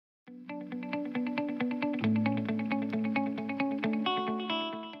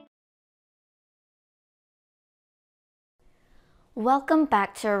Welcome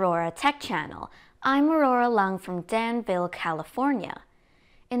back to Aurora Tech Channel. I'm Aurora Lung from Danville, California.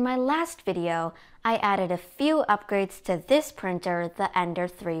 In my last video, I added a few upgrades to this printer, the Ender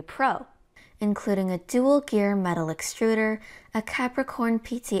 3 Pro, including a dual gear metal extruder, a Capricorn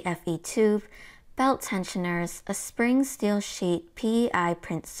PTFE tube, belt tensioners, a spring steel sheet PEI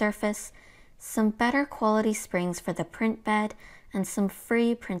print surface, some better quality springs for the print bed, and some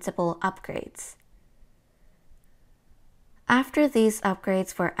free printable upgrades. After these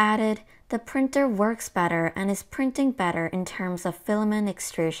upgrades were added, the printer works better and is printing better in terms of filament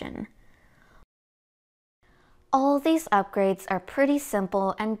extrusion. All these upgrades are pretty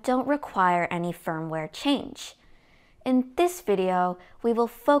simple and don't require any firmware change. In this video, we will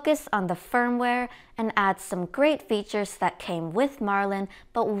focus on the firmware and add some great features that came with Marlin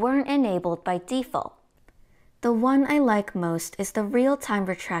but weren't enabled by default. The one I like most is the real-time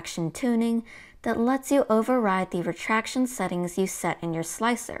retraction tuning that lets you override the retraction settings you set in your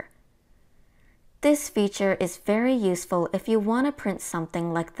slicer. This feature is very useful if you want to print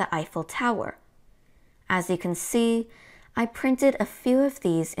something like the Eiffel Tower. As you can see, I printed a few of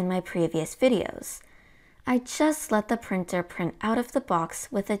these in my previous videos. I just let the printer print out of the box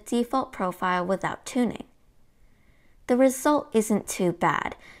with a default profile without tuning. The result isn't too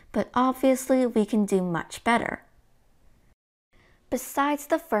bad, but obviously we can do much better. Besides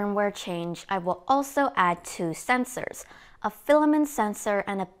the firmware change, I will also add two sensors, a filament sensor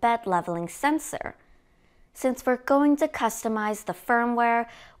and a bed leveling sensor. Since we're going to customize the firmware,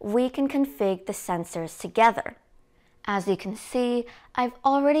 we can configure the sensors together. As you can see, I've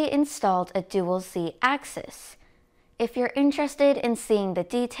already installed a dual Z-axis. If you're interested in seeing the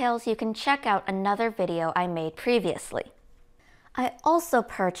details, you can check out another video I made previously. I also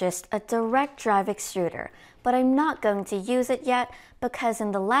purchased a direct drive extruder, but I'm not going to use it yet because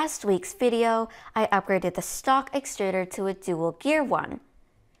in the last week's video, I upgraded the stock extruder to a dual gear one.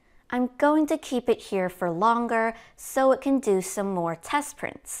 I'm going to keep it here for longer so it can do some more test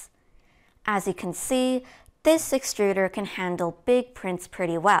prints. As you can see, this extruder can handle big prints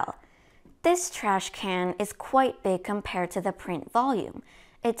pretty well. This trash can is quite big compared to the print volume.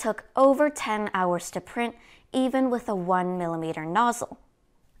 It took over 10 hours to print, even with a 1mm nozzle.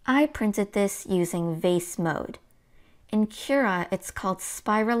 I printed this using vase mode. In Cura, it's called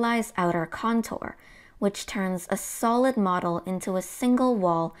spiralized outer contour, which turns a solid model into a single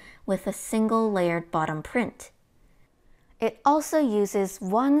wall with a single layered bottom print. It also uses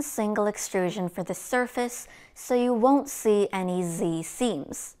one single extrusion for the surface, so you won't see any Z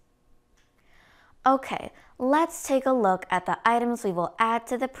seams. Okay, let's take a look at the items we will add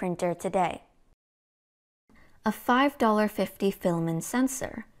to the printer today. A $5.50 filament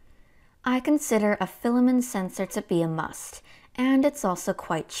sensor. I consider a filament sensor to be a must, and it's also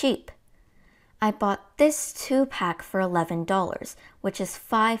quite cheap. I bought this 2-pack for $11, which is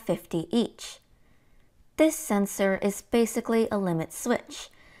 $5.50 each. This sensor is basically a limit switch.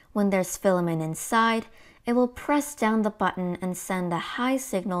 When there's filament inside, it will press down the button and send a high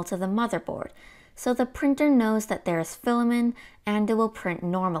signal to the motherboard, so the printer knows that there is filament and it will print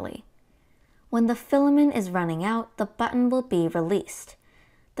normally. When the filament is running out, the button will be released.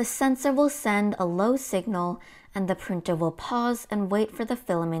 The sensor will send a low signal and the printer will pause and wait for the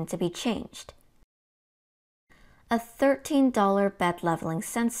filament to be changed. A $13 bed leveling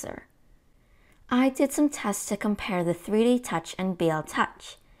sensor. I did some tests to compare the 3D Touch and BL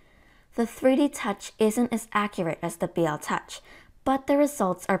Touch. The 3D Touch isn't as accurate as the BL Touch, but the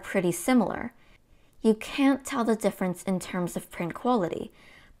results are pretty similar. You can't tell the difference in terms of print quality,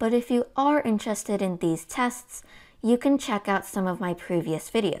 but if you are interested in these tests, you can check out some of my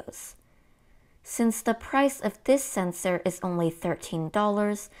previous videos. Since the price of this sensor is only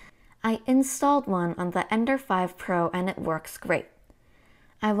 $13, I installed one on the Ender 5 Pro and it works great.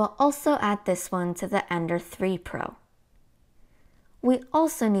 I will also add this one to the Ender 3 Pro. We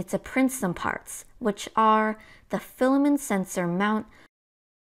also need to print some parts, which are the filament sensor mount,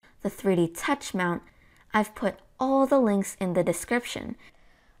 the 3D Touch mount. I've put all the links in the description.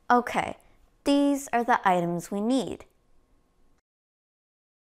 Okay, these are the items we need.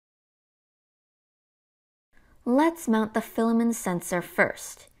 Let's mount the filament sensor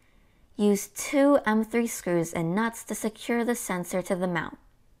first. Use 2 M3 screws and nuts to secure the sensor to the mount.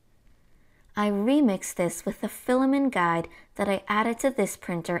 I remixed this with the filament guide that I added to this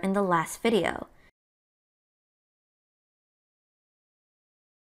printer in the last video.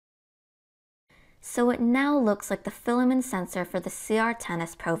 So it now looks like the filament sensor for the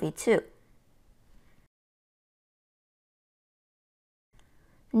CR10S Pro V2.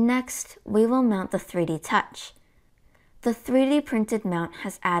 Next, we will mount the 3D Touch. The 3D printed mount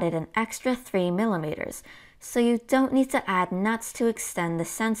has added an extra 3mm so you don't need to add nuts to extend the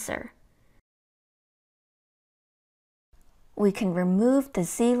sensor. We can remove the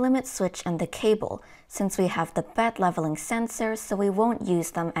Z-limit switch and the cable since we have the bed leveling sensor, so we won't use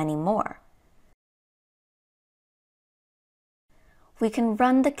them anymore. We can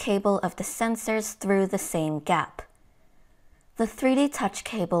run the cable of the sensors through the same gap. The 3D Touch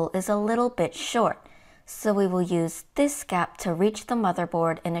cable is a little bit short, so we will use this gap to reach the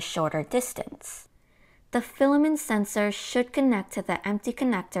motherboard in a shorter distance. The filament sensor should connect to the empty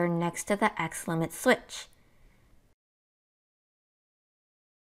connector next to the X-limit switch.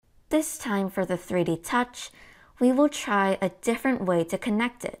 This time for the 3D Touch, we will try a different way to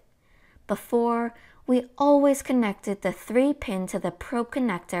connect it. Before, we always connected the 3-pin to the probe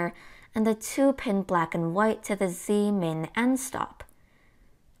connector and the 2-pin black and white to the Z-min end stop.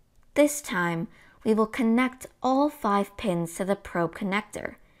 This time, we will connect all 5 pins to the probe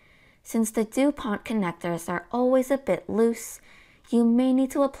connector. Since the DuPont connectors are always a bit loose, you may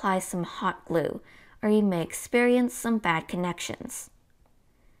need to apply some hot glue, or you may experience some bad connections.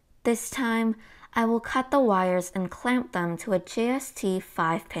 This time, I will cut the wires and clamp them to a JST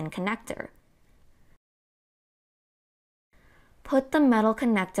 5-pin connector. Put the metal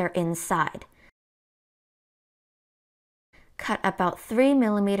connector inside. Cut about 3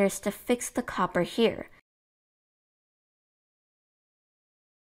 mm to fix the copper here.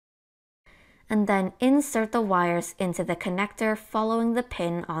 And then insert the wires into the connector following the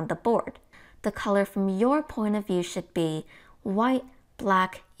pin on the board. The color from your point of view should be white,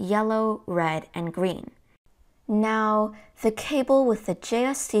 black, yellow, red, and green. Now, the cable with the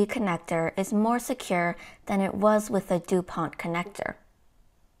JST connector is more secure than it was with the DuPont connector.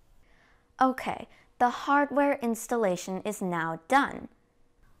 Okay, the hardware installation is now done.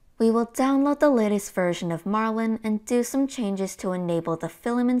 We will download the latest version of Marlin and do some changes to enable the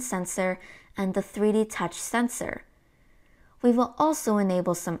filament sensor and the 3D Touch sensor. We will also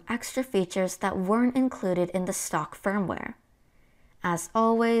enable some extra features that weren't included in the stock firmware. As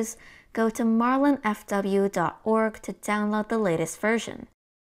always, go to marlinfw.org to download the latest version.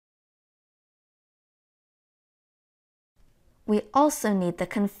 We also need the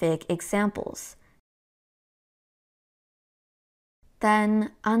config examples.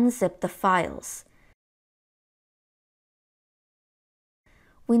 Then unzip the files.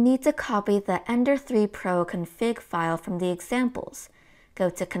 We need to copy the Ender 3 Pro config file from the examples. Go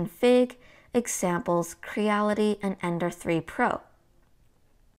to Config, Examples, Creality, and Ender 3 Pro.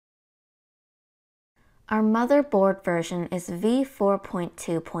 Our motherboard version is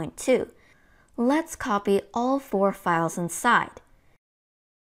v4.2.2. Let's copy all 4 files inside.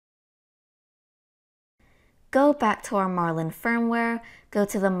 Go back to our Marlin firmware, go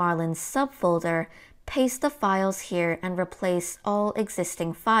to the Marlin subfolder, paste the files here and replace all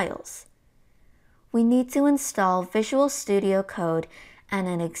existing files. We need to install Visual Studio Code and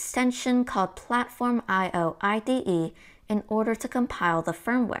an extension called Platform IO IDE in order to compile the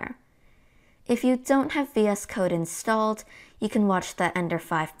firmware. If you don't have VS Code installed, you can watch the Ender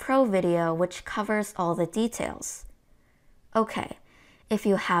 5 Pro video which covers all the details. Okay, if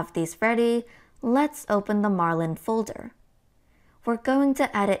you have these ready, let's open the Marlin folder. We're going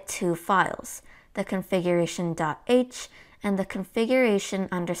to edit 2 files, the configuration.h and the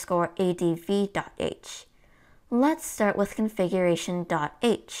configuration_adv.h. Let's start with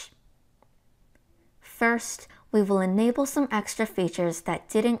configuration.h. First, we will enable some extra features that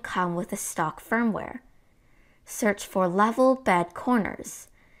didn't come with the stock firmware. Search for level bed corners.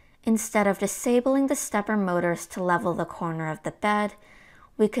 Instead of disabling the stepper motors to level the corner of the bed,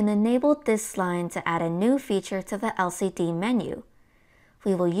 we can enable this line to add a new feature to the LCD menu.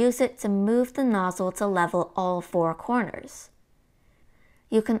 We will use it to move the nozzle to level all 4 corners.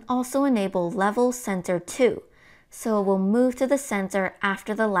 You can also enable Level Center to, so it will move to the center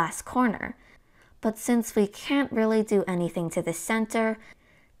after the last corner. But since we can't really do anything to the center,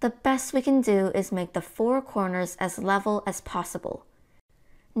 the best we can do is make the 4 corners as level as possible.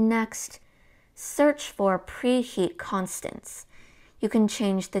 Next, search for preheat constants. You can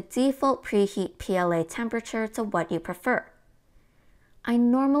change the default preheat PLA temperature to what you prefer. I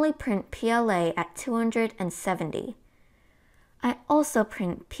normally print PLA at 270. I also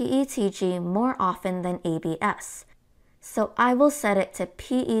print PETG more often than ABS, so I will set it to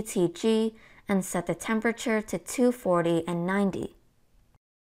PETG and set the temperature to 240 and 90.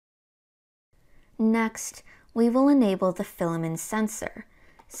 Next, we will enable the filament sensor.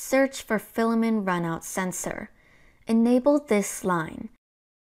 Search for filament runout sensor. Enable this line.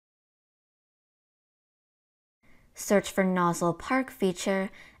 Search for nozzle park feature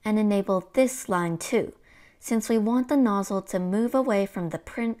and enable this line too, since we want the nozzle to move away from the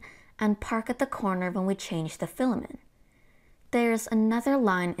print and park at the corner when we change the filament. There's another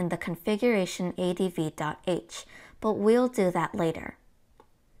line in the configuration adv.h, but we'll do that later.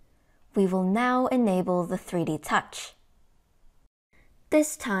 We will now enable the 3D touch.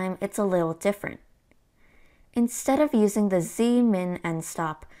 This time it's a little different. Instead of using the Z-min end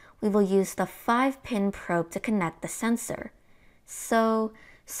stop, we will use the 5-pin probe to connect the sensor. So,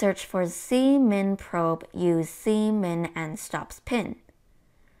 search for Z-min probe, use Z-min end stops pin.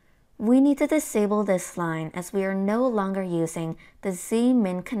 We need to disable this line as we are no longer using the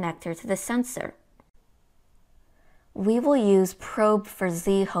Z-min connector to the sensor. We will use probe for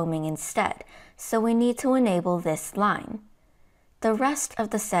Z-homing instead, so we need to enable this line. The rest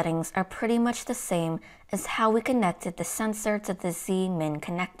of the settings are pretty much the same as how we connected the sensor to the Z-min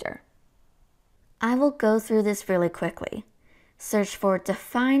connector. I will go through this really quickly. Search for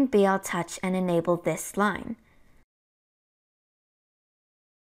Define BL Touch and enable this line.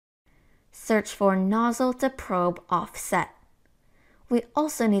 Search for Nozzle to Probe Offset. We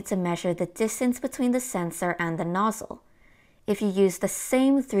also need to measure the distance between the sensor and the nozzle. If you use the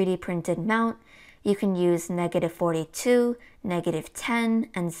same 3D printed mount, you can use -42, -10,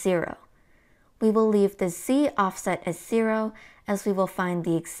 and 0. We will leave the Z offset as 0 as we will find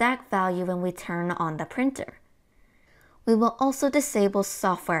the exact value when we turn on the printer. We will also disable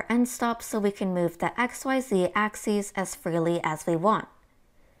software end stop so we can move the XYZ axes as freely as we want.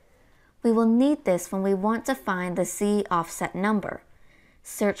 We will need this when we want to find the Z offset number.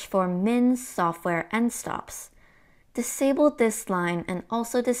 Search for min software end stops. Disable this line and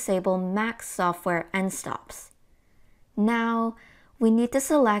also disable max software end stops. Now, we need to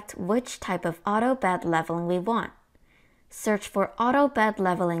select which type of auto bed leveling we want. Search for auto bed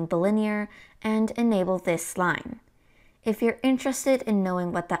leveling bilinear and enable this line. If you're interested in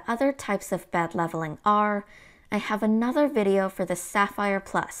knowing what the other types of bed leveling are, I have another video for the Sapphire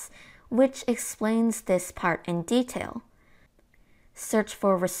Plus, which explains this part in detail. Search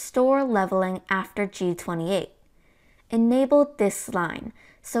for restore leveling after G28. Enable this line,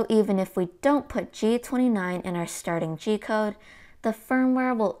 so even if we don't put G29 in our starting G code, the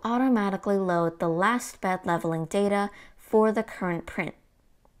firmware will automatically load the last bed leveling data for the current print.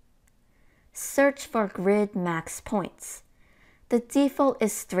 Search for grid max points. The default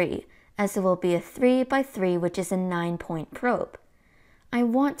is 3, as it will be a 3x3, which is a 9-point probe. I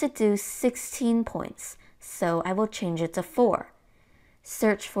want to do 16 points, so I will change it to 4.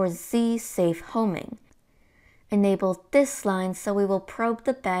 Search for Z safe homing. Enable this line so we will probe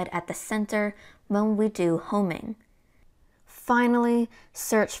the bed at the center when we do homing. Finally,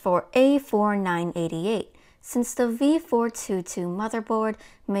 search for A4988, since the V422 motherboard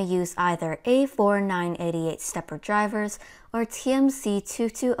may use either A4988 stepper drivers or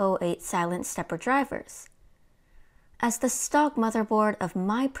TMC2208 silent stepper drivers. As the stock motherboard of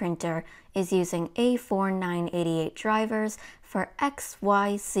my printer is using A4988 drivers for X,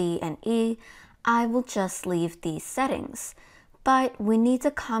 Y, Z, and E, I will just leave these settings, but we need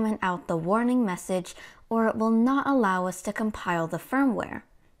to comment out the warning message or it will not allow us to compile the firmware.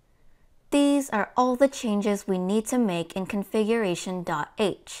 These are all the changes we need to make in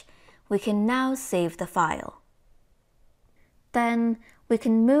configuration.h. We can now save the file. Then we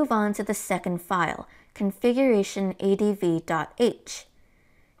can move on to the second file, configuration adv.h.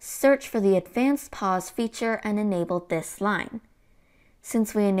 Search for the advanced pause feature and enable this line.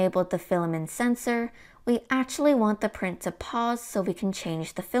 Since we enabled the filament sensor, we actually want the print to pause so we can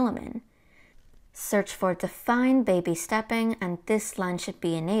change the filament. Search for define baby stepping and this line should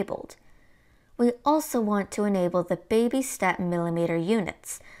be enabled. We also want to enable the baby step millimeter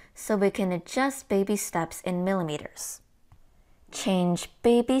units so we can adjust baby steps in millimeters. Change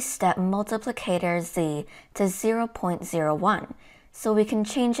baby step multiplicator Z to 0.01 so we can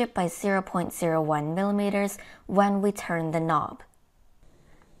change it by 0.01 millimeters when we turn the knob.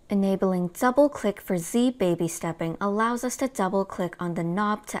 Enabling double-click for Z baby stepping allows us to double-click on the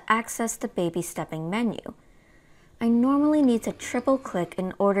knob to access the baby stepping menu. I normally need to triple-click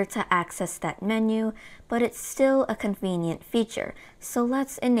in order to access that menu, but it's still a convenient feature, so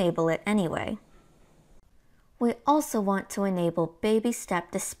let's enable it anyway. We also want to enable baby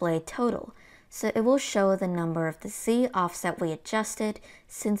step display total, so it will show the number of the Z offset we adjusted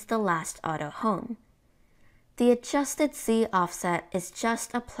since the last auto home. The adjusted Z offset is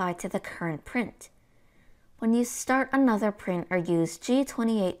just applied to the current print. When you start another print or use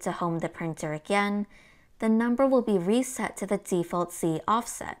G28 to home the printer again, the number will be reset to the default Z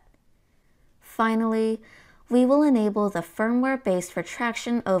offset. Finally, we will enable the firmware-based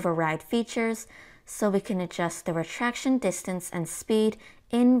retraction override features so we can adjust the retraction distance and speed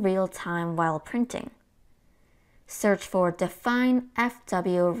in real time while printing. search for Define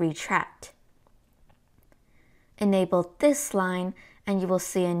FW Retract. Enable this line and you will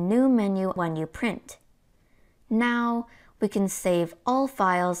see a new menu when you print. Now, we can save all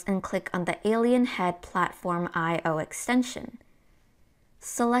files and click on the Alien Head Platform I/O extension.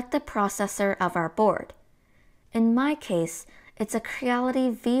 Select the processor of our board. In my case, it's a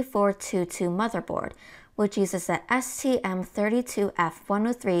Creality V422 motherboard, which uses a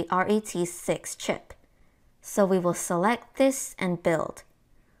STM32F103RET6 chip. So we will select this and build.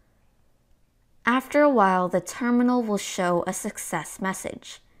 After a while, the terminal will show a success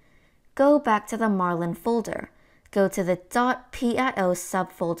message. Go back to the Marlin folder. Go to the .pio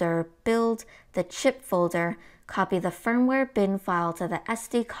subfolder, build the chip folder, copy the firmware bin file to the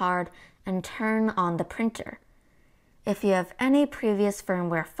SD card, and turn on the printer. If you have any previous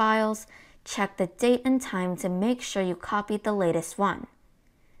firmware files, check the date and time to make sure you copied the latest one.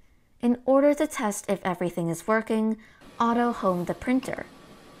 In order to test if everything is working, auto-home the printer.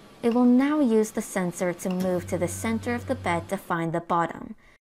 It will now use the sensor to move to the center of the bed to find the bottom.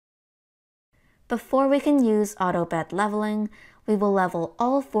 Before we can use auto bed leveling, we will level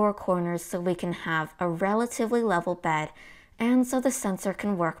all 4 corners so we can have a relatively level bed and so the sensor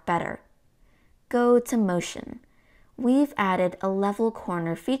can work better. Go to Motion. We've added a level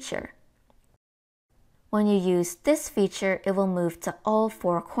corner feature. When you use this feature, it will move to all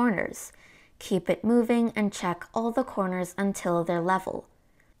 4 corners. Keep it moving and check all the corners until they're level.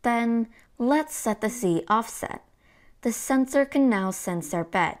 Then, let's set the Z offset. The sensor can now sense our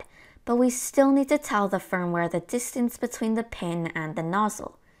bed, but we still need to tell the firmware the distance between the pin and the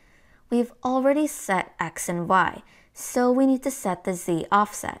nozzle. We've already set X and Y, so we need to set the Z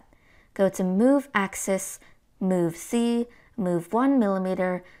offset. Go to Move Axis, Move Z, move 1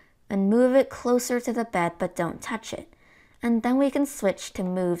 mm, and move it closer to the bed but don't touch it. And then we can switch to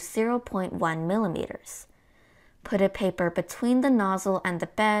Move 0.1 mm. Put a paper between the nozzle and the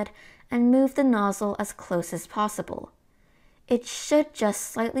bed and move the nozzle as close as possible. It should just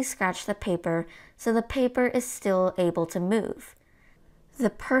slightly scratch the paper so the paper is still able to move. The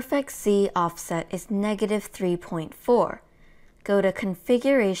perfect Z offset is -3.4. Go to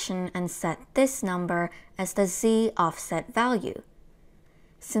Configuration and set this number as the Z offset value.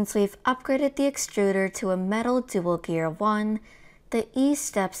 Since we've upgraded the extruder to a metal dual gear 1, the E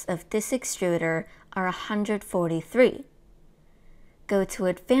steps of this extruder are 143. Go to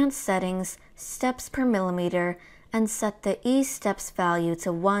Advanced Settings, Steps per millimeter, and set the E steps value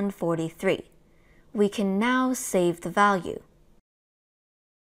to 143. We can now save the value.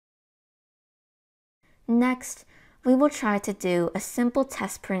 Next, we will try to do a simple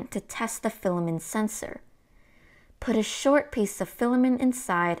test print to test the filament sensor. Put a short piece of filament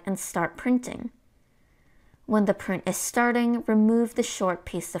inside and start printing. When the print is starting, remove the short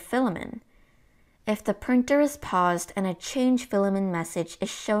piece of filament. If the printer is paused and a change filament message is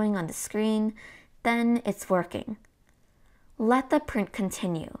showing on the screen, then it's working. Let the print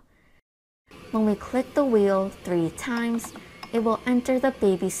continue. When we click the wheel 3 times, it will enter the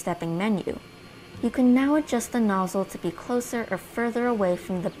baby stepping menu. You can now adjust the nozzle to be closer or further away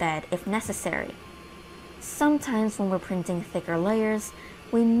from the bed if necessary. Sometimes when we're printing thicker layers,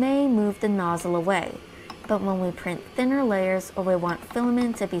 we may move the nozzle away, but when we print thinner layers or we want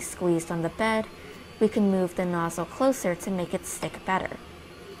filament to be squeezed on the bed, we can move the nozzle closer to make it stick better.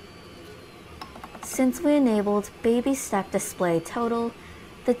 Since we enabled Baby Step Display Total,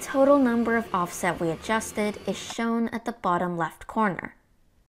 the total number of offset we adjusted is shown at the bottom left corner.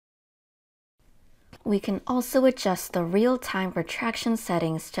 We can also adjust the real-time retraction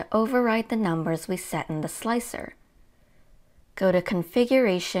settings to override the numbers we set in the slicer. Go to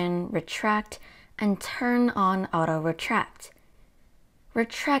Configuration, Retract, and turn on Auto Retract.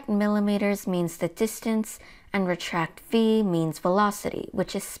 Retract millimeters means the distance, and Retract V means velocity,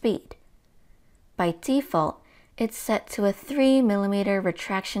 which is speed. By default, it's set to a 3 mm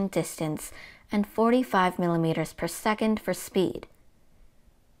retraction distance and 45 mm per second for speed.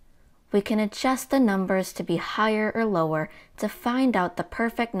 We can adjust the numbers to be higher or lower to find out the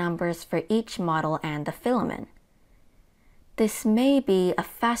perfect numbers for each model and the filament. This may be a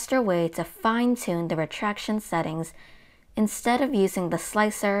faster way to fine-tune the retraction settings instead of using the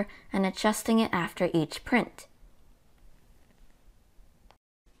slicer and adjusting it after each print.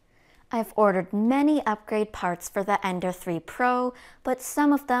 I've ordered many upgrade parts for the Ender 3 Pro, but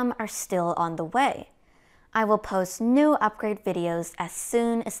some of them are still on the way. I will post new upgrade videos as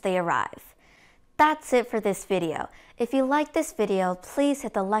soon as they arrive. That's it for this video. If you like this video, please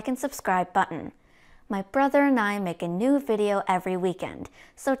hit the like and subscribe button. My brother and I make a new video every weekend,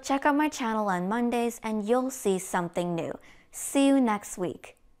 so check out my channel on Mondays and you'll see something new. See you next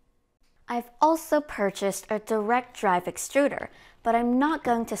week. I've also purchased a direct drive extruder, but I'm not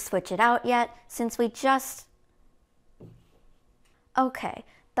going to switch it out yet since we just... Okay,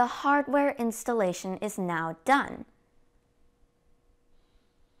 the hardware installation is now done.